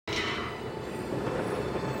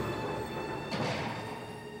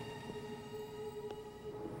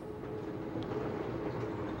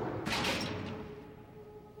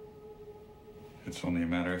It's only a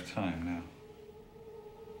matter of time now.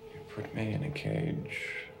 You put me in a cage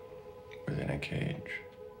within a cage.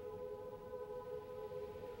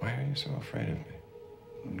 Why are you so afraid of me?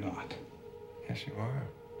 I'm not. Yes, you are.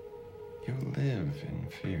 You live in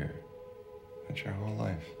fear. That's your whole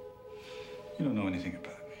life. You don't know anything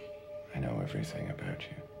about me. I know everything about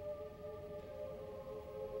you.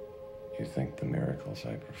 You think the miracles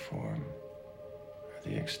I perform are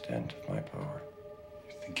the extent of my power.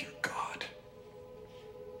 You think you're God.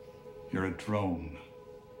 You're a drone,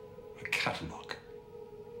 a catalog,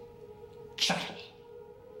 chattel.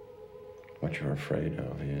 What you're afraid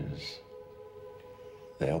of is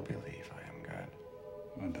they'll believe I am God.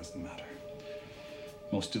 Well, it doesn't matter.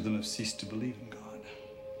 Most of them have ceased to believe in God.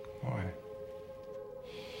 Why?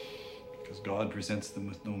 Because God presents them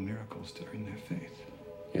with no miracles to earn their faith.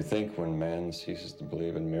 You think when man ceases to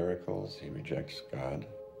believe in miracles, he rejects God?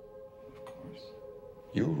 Of course.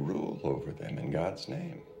 You rule over them in God's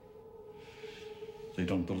name. They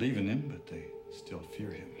don't believe in him, but they still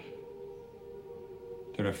fear him.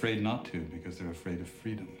 They're afraid not to because they're afraid of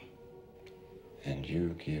freedom. And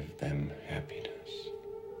you give them happiness.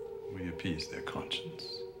 We appease their conscience.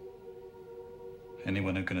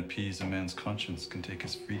 Anyone who can appease a man's conscience can take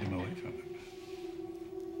his freedom away from him.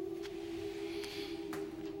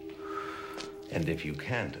 And if you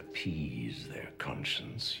can't appease their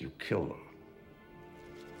conscience, you kill them.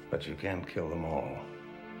 But you can't kill them all.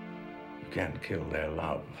 You can't kill their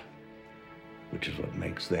love, which is what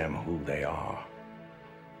makes them who they are.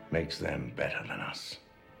 Makes them better than us.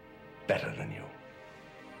 Better than you.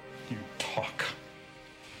 You talk.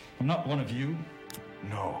 I'm not one of you.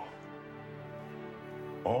 No.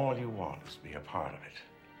 All you want is to be a part of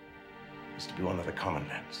it. Is to be one of the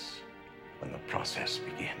commandants when the process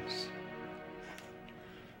begins.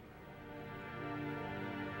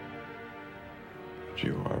 But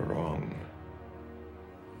you are wrong.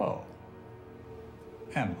 Oh.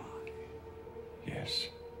 Am I? Yes.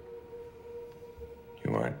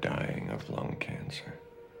 You are dying of lung cancer.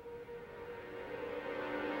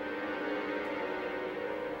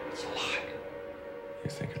 It's a lie. You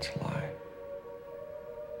think it's a lie?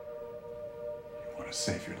 You want to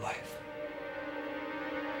save your life.